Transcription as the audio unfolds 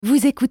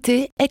Vous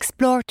écoutez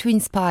Explore to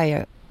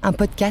Inspire, un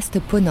podcast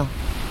Ponant.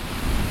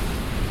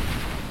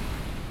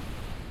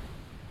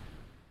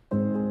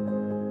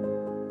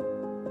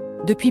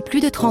 Depuis plus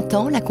de 30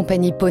 ans, la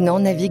compagnie Ponant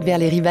navigue vers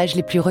les rivages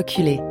les plus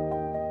reculés,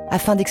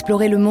 afin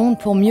d'explorer le monde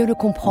pour mieux le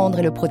comprendre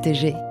et le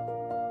protéger.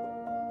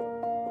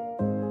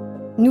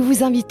 Nous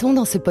vous invitons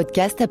dans ce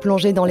podcast à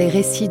plonger dans les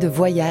récits de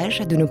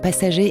voyage de nos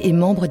passagers et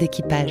membres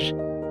d'équipage,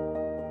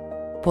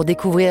 pour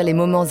découvrir les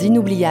moments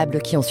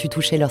inoubliables qui ont su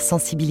toucher leur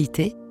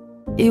sensibilité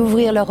et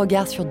ouvrir leur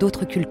regard sur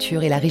d'autres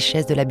cultures et la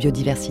richesse de la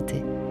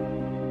biodiversité.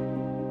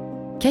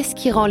 Qu'est-ce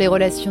qui rend les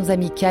relations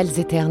amicales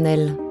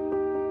éternelles ?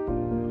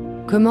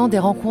 Comment des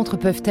rencontres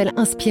peuvent-elles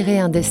inspirer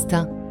un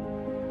destin ?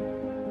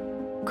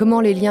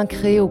 Comment les liens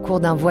créés au cours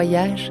d'un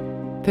voyage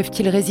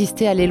peuvent-ils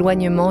résister à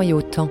l'éloignement et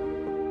au temps ?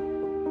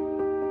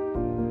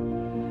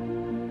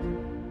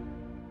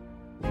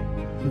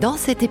 Dans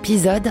cet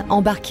épisode,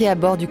 embarquez à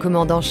bord du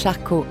commandant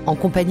Charcot en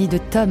compagnie de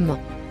Tom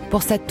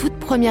pour sa toute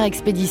première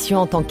expédition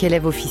en tant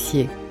qu'élève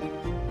officier.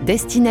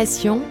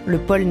 Destination, le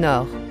pôle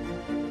Nord.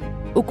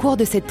 Au cours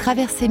de cette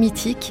traversée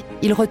mythique,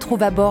 il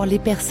retrouve à bord les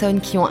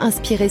personnes qui ont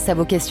inspiré sa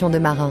vocation de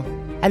marin,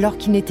 alors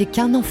qu'il n'était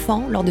qu'un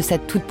enfant lors de sa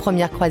toute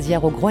première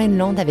croisière au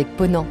Groenland avec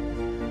Ponant,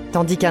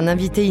 tandis qu'un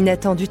invité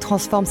inattendu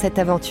transforme cette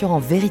aventure en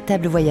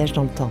véritable voyage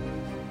dans le temps.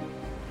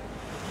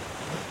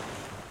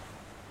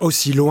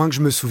 Aussi loin que je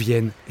me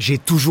souvienne, j'ai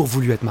toujours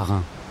voulu être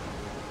marin.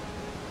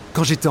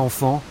 Quand j'étais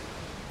enfant,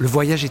 le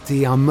voyage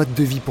était un mode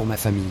de vie pour ma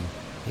famille.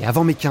 Et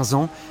avant mes 15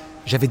 ans,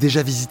 j'avais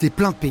déjà visité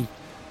plein de pays,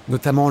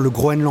 notamment le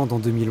Groenland en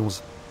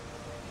 2011.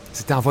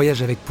 C'était un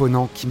voyage avec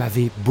Ponant qui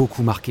m'avait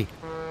beaucoup marqué,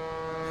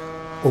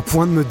 au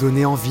point de me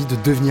donner envie de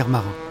devenir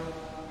marin.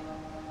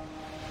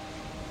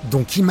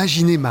 Donc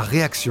imaginez ma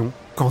réaction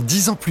quand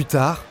 10 ans plus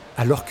tard,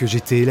 alors que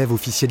j'étais élève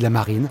officier de la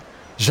marine,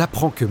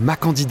 j'apprends que ma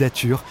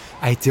candidature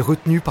a été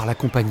retenue par la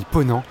compagnie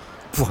Ponant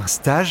pour un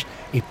stage,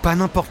 et pas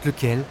n'importe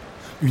lequel,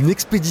 une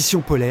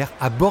expédition polaire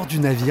à bord du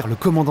navire le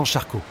commandant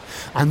Charcot,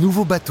 un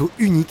nouveau bateau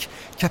unique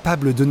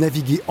capable de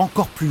naviguer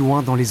encore plus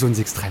loin dans les zones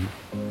extrêmes.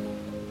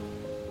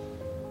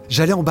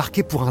 J'allais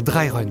embarquer pour un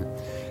dry run,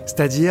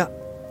 c'est-à-dire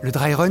le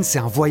dry run, c'est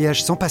un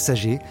voyage sans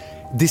passagers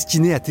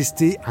destiné à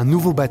tester un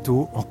nouveau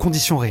bateau en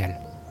conditions réelles.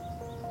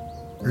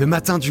 Le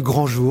matin du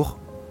grand jour,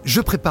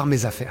 je prépare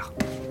mes affaires.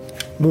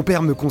 Mon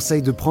père me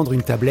conseille de prendre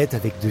une tablette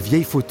avec de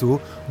vieilles photos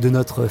de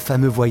notre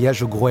fameux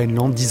voyage au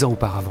Groenland 10 ans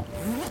auparavant.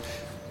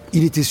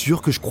 Il était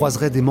sûr que je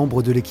croiserais des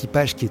membres de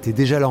l'équipage qui étaient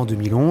déjà là en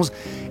 2011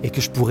 et que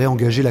je pourrais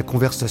engager la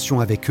conversation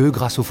avec eux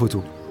grâce aux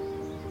photos.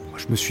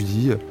 Je me suis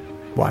dit,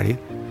 bon allez,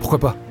 pourquoi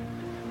pas ?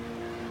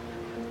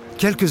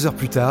 Quelques heures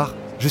plus tard,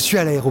 je suis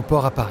à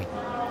l'aéroport à Paris.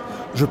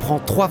 Je prends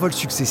 3 vols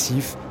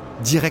successifs,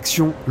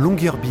 direction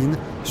Longyearbyen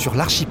sur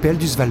l'archipel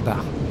du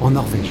Svalbard, en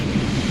Norvège.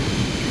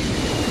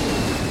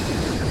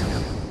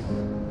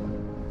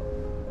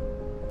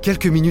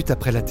 Quelques minutes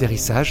après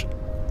l'atterrissage,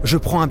 je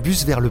prends un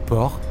bus vers le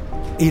port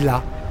et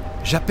là,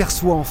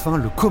 j'aperçois enfin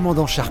le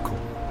commandant Charcot.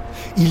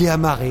 Il est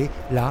amarré,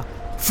 là,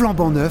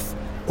 flambant neuf,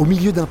 au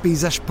milieu d'un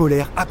paysage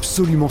polaire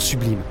absolument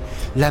sublime.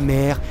 La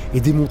mer et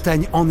des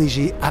montagnes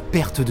enneigées à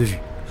perte de vue.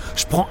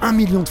 Je prends 1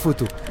 million de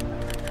photos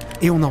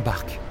et on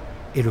embarque.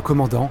 Et le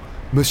commandant,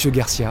 Monsieur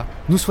Garcia,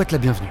 nous souhaite la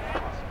bienvenue.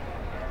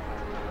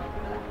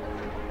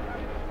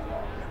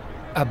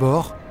 À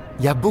bord,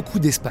 il y a beaucoup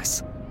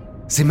d'espace.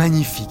 C'est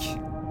magnifique.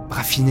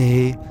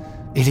 Raffiné,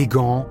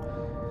 élégant.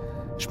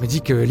 Je me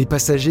dis que les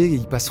passagers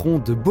y passeront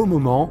de beaux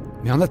moments,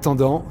 mais en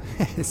attendant,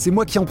 c'est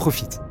moi qui en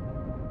profite.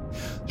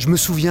 Je me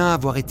souviens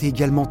avoir été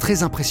également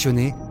très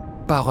impressionné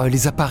par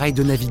les appareils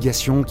de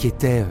navigation qui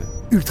étaient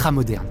ultra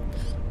modernes.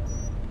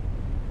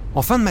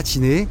 En fin de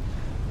matinée,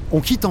 on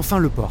quitte enfin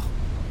le port.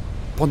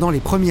 Pendant les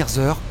premières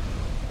heures,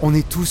 on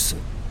est tous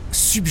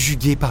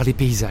subjugués par les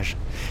paysages,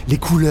 les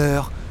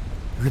couleurs,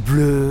 le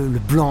bleu, le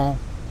blanc.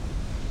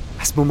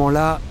 À ce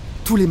moment-là,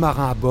 tous les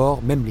marins à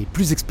bord, même les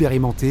plus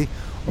expérimentés,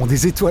 ont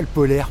des étoiles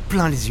polaires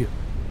plein les yeux.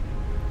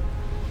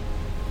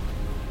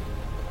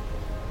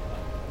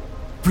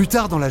 Plus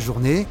tard dans la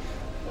journée,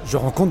 je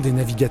rencontre des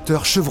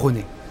navigateurs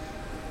chevronnés.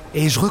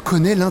 Et je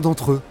reconnais l'un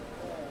d'entre eux.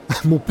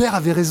 Mon père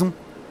avait raison.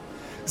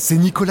 C'est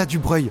Nicolas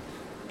Dubreuil.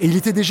 Et il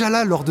était déjà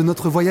là lors de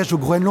notre voyage au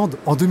Groenland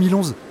en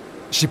 2011.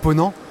 Chez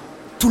Ponant,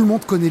 tout le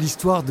monde connaît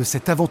l'histoire de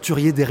cet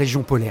aventurier des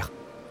régions polaires.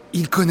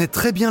 Il connaît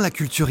très bien la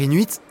culture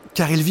inuite,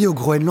 car il vit au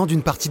Groenland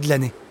une partie de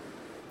l'année.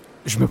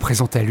 Je me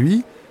présente à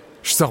lui,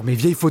 je sors mes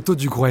vieilles photos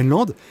du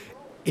Groenland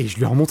et je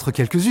lui en montre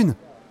quelques-unes.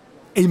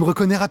 Et il me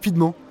reconnaît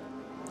rapidement.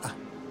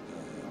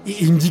 Et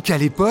il me dit qu'à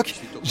l'époque,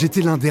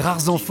 j'étais l'un des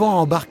rares enfants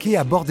embarqués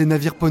à bord des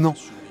navires Ponant.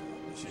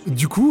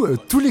 Du coup,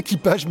 tout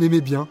l'équipage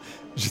m'aimait bien.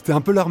 J'étais un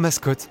peu leur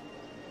mascotte.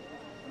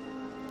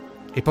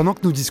 Et pendant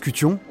que nous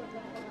discutions,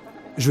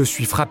 je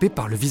suis frappé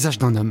par le visage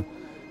d'un homme.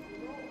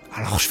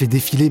 Alors je fais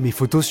défiler mes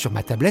photos sur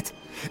ma tablette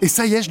et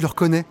ça y est, je le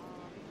reconnais.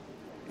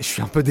 Je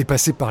suis un peu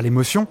dépassé par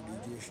l'émotion.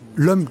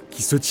 L'homme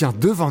qui se tient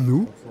devant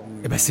nous,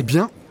 c'est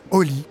bien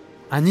Oli,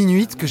 un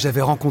Inuit que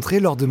j'avais rencontré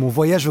lors de mon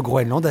voyage au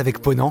Groenland avec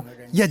Ponant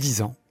il y a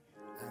 10 ans.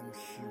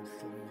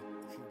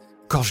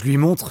 Quand je lui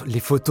montre les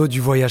photos du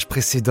voyage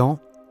précédent,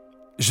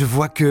 je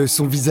vois que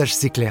son visage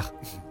s'éclaire.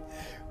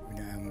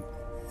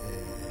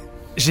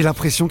 J'ai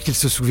l'impression qu'il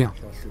se souvient.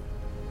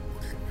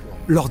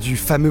 Lors du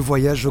fameux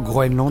voyage au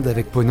Groenland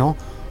avec Ponant,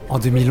 en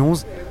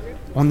 2011,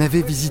 on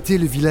avait visité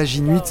le village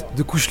inuit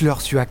de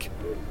Kuchler-Suak,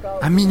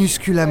 un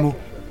minuscule hameau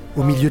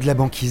au milieu de la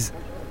banquise.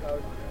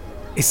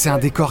 Et c'est un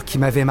décor qui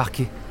m'avait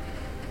marqué.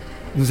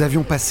 Nous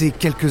avions passé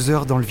quelques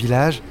heures dans le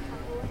village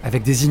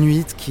avec des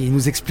Inuits qui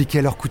nous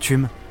expliquaient leurs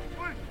coutumes.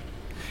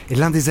 Et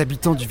l'un des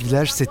habitants du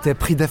village s'était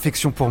pris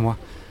d'affection pour moi.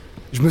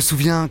 Je me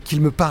souviens qu'il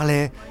me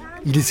parlait,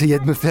 il essayait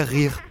de me faire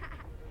rire.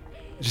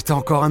 J'étais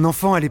encore un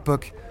enfant à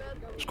l'époque.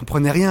 Je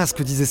comprenais rien à ce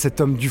que disait cet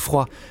homme du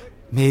froid.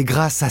 Mais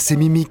grâce à ses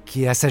mimiques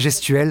et à sa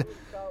gestuelle,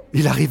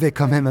 il arrivait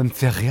quand même à me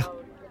faire rire.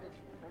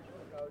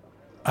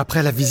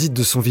 Après la visite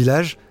de son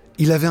village,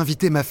 il avait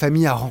invité ma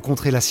famille à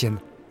rencontrer la sienne.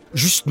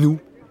 Juste nous,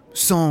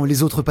 sans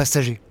les autres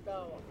passagers.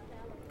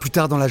 Plus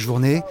tard dans la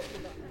journée,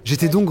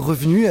 j'étais donc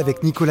revenu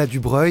avec Nicolas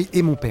Dubreuil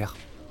et mon père.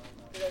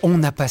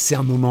 On a passé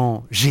un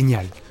moment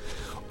génial.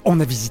 On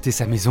a visité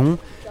sa maison,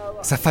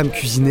 sa femme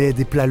cuisinait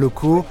des plats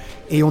locaux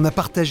et on a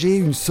partagé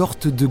une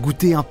sorte de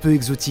goûter un peu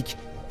exotique.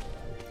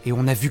 Et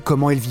on a vu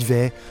comment elle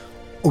vivait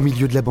au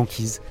milieu de la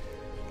banquise.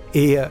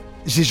 Et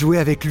j'ai joué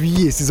avec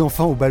lui et ses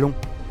enfants au ballon.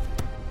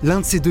 L'un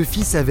de ses 2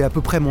 fils avait à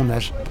peu près mon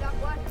âge.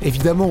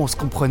 Évidemment, on ne se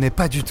comprenait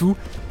pas du tout,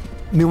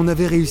 mais on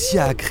avait réussi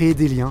à créer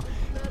des liens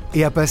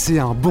et à passer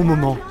un bon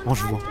moment en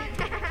jouant.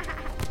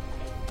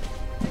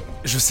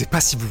 Je sais pas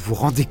si vous vous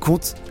rendez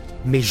compte,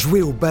 mais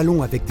jouer au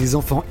ballon avec des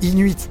enfants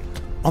inuits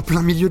en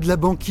plein milieu de la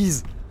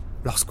banquise,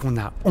 lorsqu'on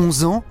a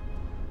 11 ans,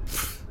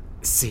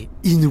 c'est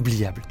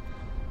inoubliable.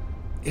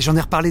 Et j'en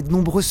ai reparlé de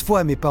nombreuses fois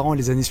à mes parents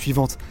les années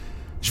suivantes.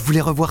 Je voulais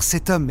revoir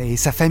cet homme et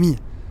sa famille.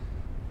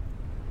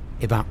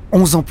 Et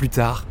 11 ans plus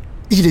tard,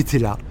 il était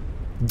là,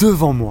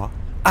 devant moi,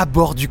 à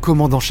bord du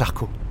commandant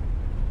Charcot.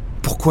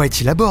 Pourquoi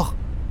est-il à bord ?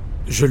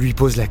 Je lui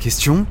pose la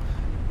question.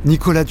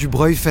 Nicolas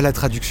Dubreuil fait la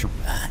traduction.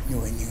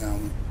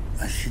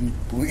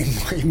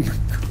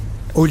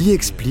 Oli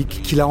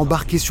explique qu'il a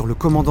embarqué sur le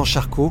commandant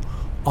Charcot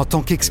en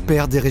tant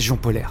qu'expert des régions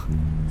polaires.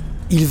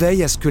 Il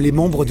veille à ce que les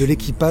membres de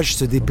l'équipage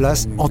se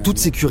déplacent en toute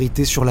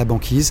sécurité sur la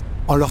banquise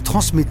en leur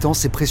transmettant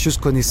ses précieuses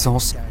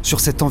connaissances sur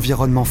cet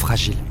environnement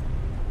fragile.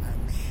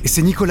 Et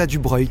c'est Nicolas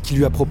Dubreuil qui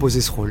lui a proposé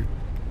ce rôle.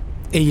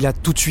 Et il a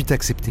tout de suite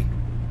accepté.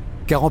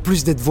 Car en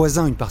plus d'être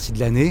voisins une partie de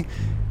l'année,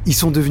 ils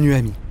sont devenus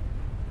amis.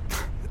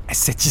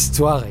 Cette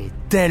histoire est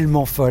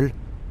tellement folle.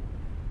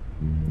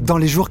 Dans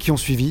les jours qui ont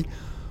suivi,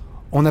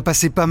 on a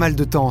passé pas mal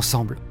de temps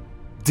ensemble.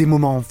 Des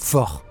moments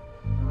forts.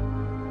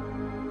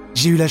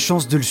 J'ai eu la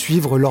chance de le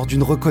suivre lors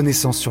d'une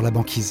reconnaissance sur la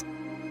banquise.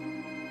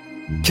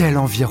 Quel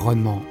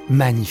environnement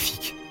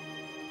magnifique.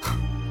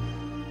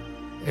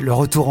 Le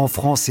retour en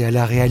France et à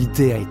la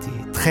réalité a été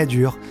très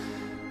dur,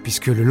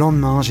 puisque le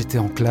lendemain, j'étais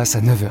en classe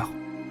à 9h.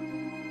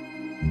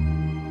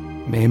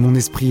 Mais mon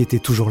esprit était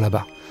toujours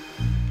là-bas.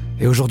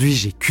 Et aujourd'hui,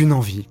 j'ai qu'une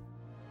envie.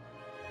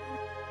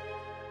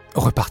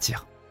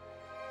 Repartir.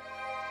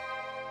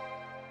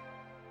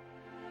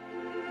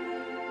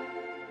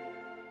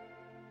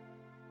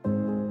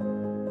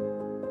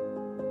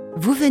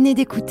 Vous venez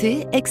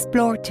d'écouter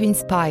Explore to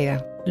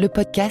Inspire, le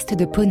podcast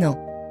de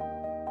Ponant.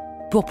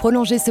 Pour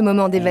prolonger ce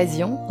moment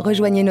d'évasion,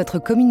 rejoignez notre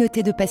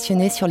communauté de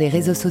passionnés sur les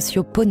réseaux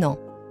sociaux Ponant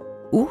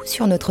ou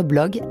sur notre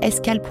blog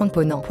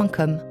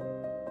escale.ponant.com.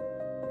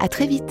 À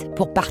très vite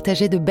pour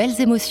partager de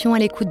belles émotions à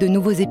l'écoute de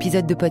nouveaux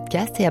épisodes de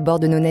podcast et à bord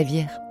de nos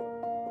navires.